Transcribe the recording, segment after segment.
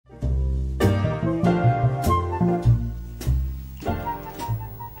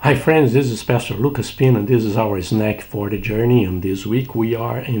Hi friends, this is Pastor Lucas Pin, and this is our snack for the journey. And this week we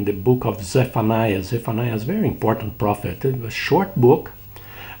are in the book of Zephaniah. Zephaniah is a very important prophet. It's a short book,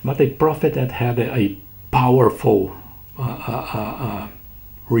 but a prophet that had a powerful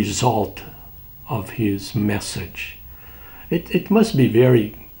result of his message. It must be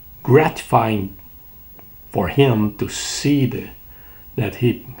very gratifying for him to see that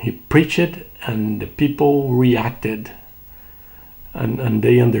he preached and the people reacted. And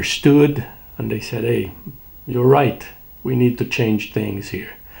they understood, and they said, "Hey, you're right. We need to change things here."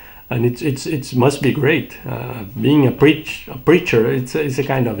 And it must be great being a preacher.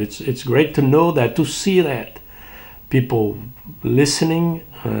 It's great to know that, to see that people listening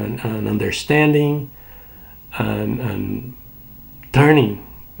and understanding and turning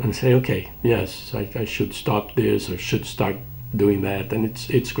and say, "Okay, yes, I should stop this or should start doing that," and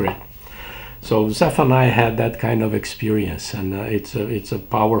it's great. So Zephaniah had that kind of experience, and it's a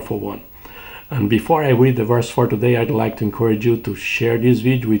powerful one. And before I read the verse for today, I'd like to encourage you to share this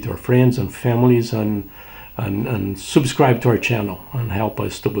video with your friends and families, and subscribe to our channel and help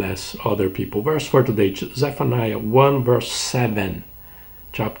us to bless other people. Verse for today, Zephaniah 1 verse 7.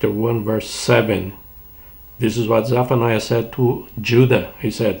 Chapter 1 verse 7. This is what Zephaniah said to Judah. He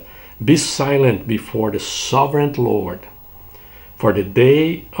said, "Be silent before the sovereign Lord, for the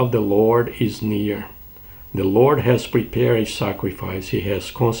day of the Lord is near. The Lord has prepared a sacrifice. He has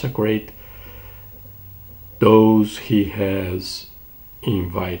consecrated those he has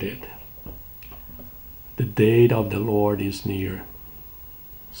invited." The day of the Lord is near.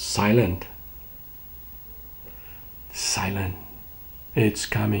 Silent. Silent. It's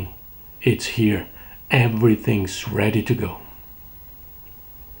coming. It's here. Everything's ready to go.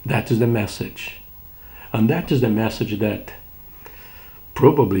 That is the message. And that is the message that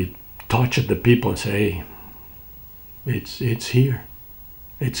probably touched the people and say, "Hey, it's here.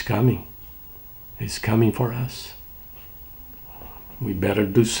 It's coming. It's coming for us. We better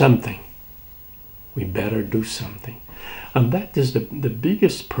do something. We better do something." And that is the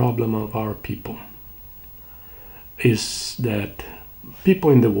biggest problem of our people, is that people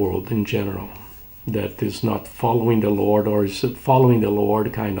in the world in general that is not following the Lord, or is following the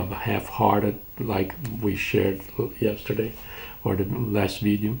Lord kind of half-hearted, like we shared yesterday or the last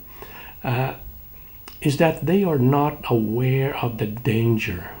video, is that they are not aware of the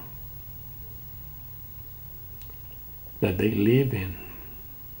danger that they live in.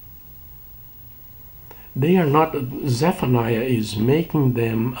 They are not. Zephaniah is making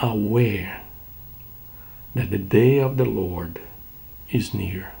them aware that the day of the Lord is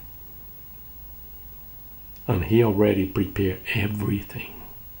near, and he already prepared everything,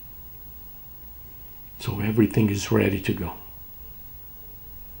 so everything is ready to go.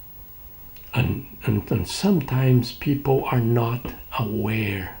 And sometimes people are not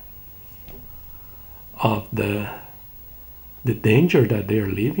aware of the danger that they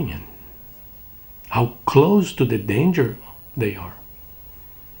are living in, how close to the danger they are.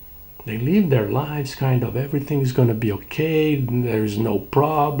 They live their lives kind of, everything's going to be okay, there's no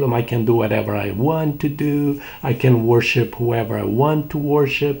problem, I can do whatever I want to do, I can worship whoever I want to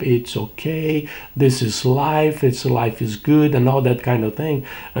worship, it's okay, this is life, life is good, and all that kind of thing.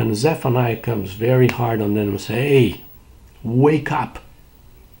 And Zephaniah comes very hard on them and say, "Hey, wake up.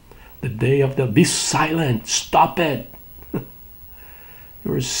 The day of the, be silent, stop it.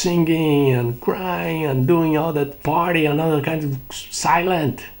 You're singing and crying and doing all that party and other kinds of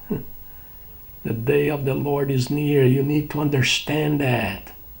silent. The day of the Lord is near. You need to understand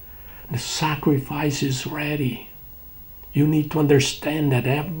that. The sacrifice is ready. You need to understand that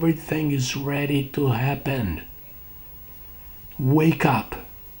everything is ready to happen. Wake up."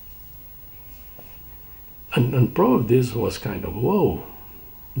 And probably this was kind of, whoa,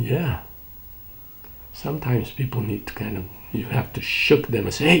 yeah. Sometimes people need to kind of, you have to shook them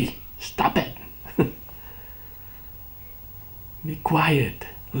and say, "Hey, stop it. Be quiet.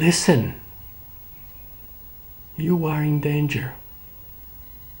 Listen. You are in danger.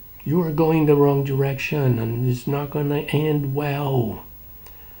 You are going the wrong direction, and it's not going to end well.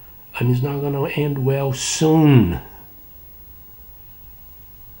 And it's not going to end well soon.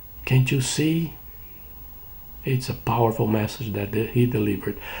 Can't you see?" It's a powerful message that he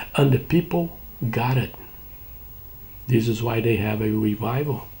delivered. And the people got it. This is why they have a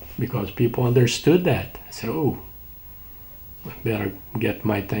revival, because people understood that. So, "Oh, I better get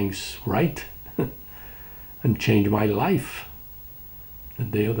my things right and change my life. The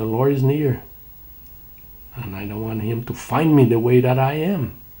day of the Lord is near, and I don't want him to find me the way that I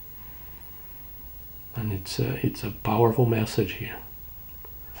am." And it's a powerful message here.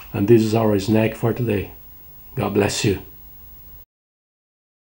 And this is our snack for today. God bless you.